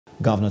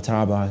Governor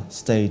Taraba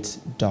State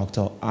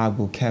Dr.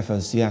 Agbu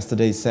Kefas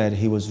yesterday said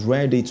he was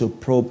ready to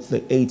probe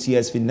the 8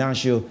 years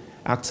financial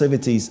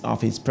activities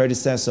of his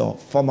predecessor,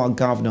 former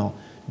Governor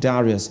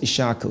Darius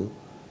Ishaku.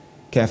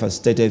 Kefas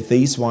stated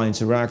this while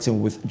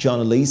interacting with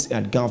journalists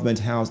at Government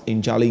House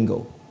in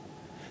Jalingo.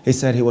 He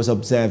said he was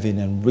observing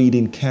and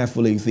reading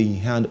carefully the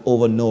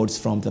handover notes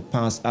from the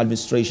past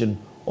administration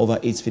over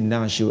its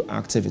financial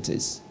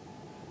activities.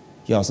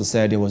 He also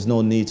said there was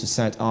no need to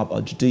set up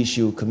a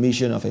judicial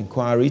commission of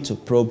inquiry to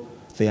probe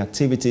the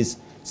activities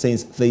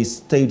since the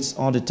state's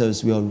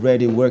auditors were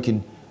already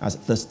working at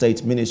the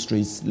state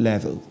ministry's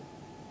level.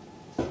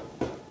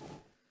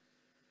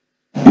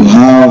 You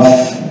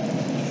have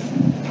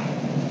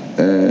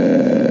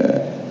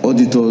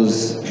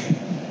auditors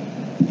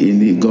in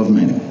the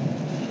government,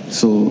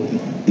 so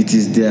it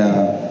is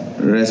their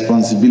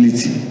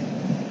responsibility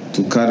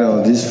to carry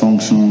out this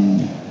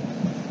function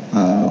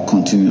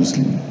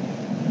continuously.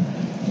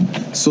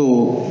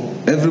 So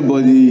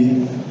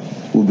everybody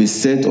will be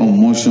set on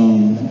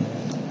motion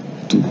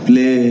to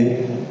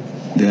play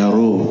their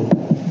role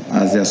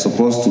as they are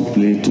supposed to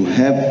play to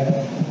help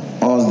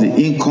us, the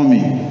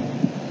incoming,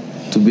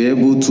 to be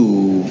able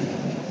to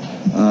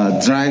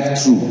drive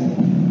through.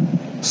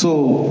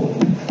 So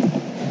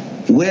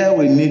where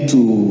we need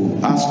to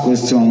ask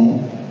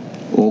questions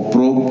or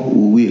probe,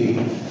 we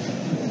will.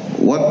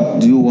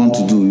 What do you want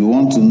to do? You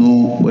want to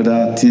know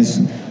whether things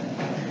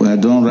were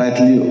done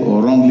rightly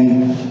or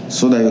wrongly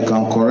so that you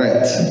can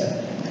correct.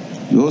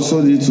 You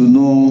also need to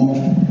know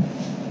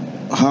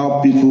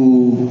how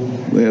people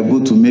were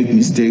able to make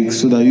mistakes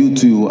so that you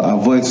too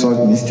avoid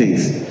such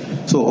mistakes.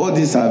 So all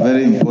these are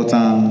very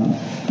important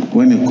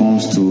when it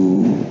comes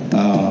to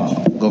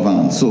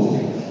governance. So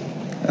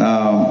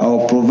I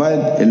will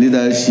provide a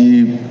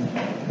leadership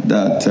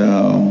that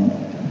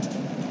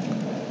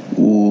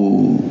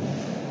will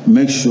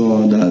make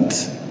sure that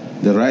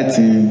the right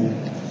thing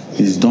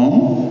is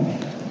done,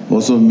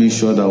 also make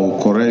sure that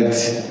we'll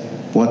correct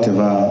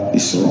whatever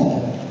is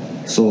wrong.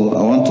 So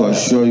I want to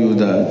assure you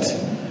that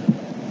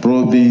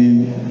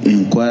probing,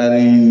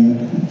 inquiring,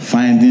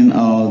 finding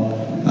out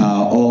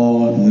are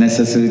all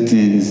necessary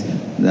things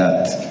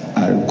that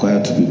are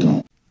required to be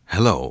done.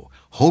 Hello,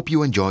 hope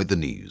you enjoyed the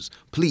news.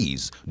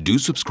 Please do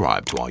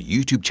subscribe to our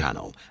YouTube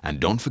channel and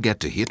don't forget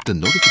to hit the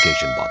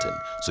notification button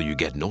so you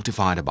get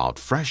notified about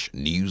fresh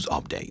news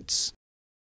updates.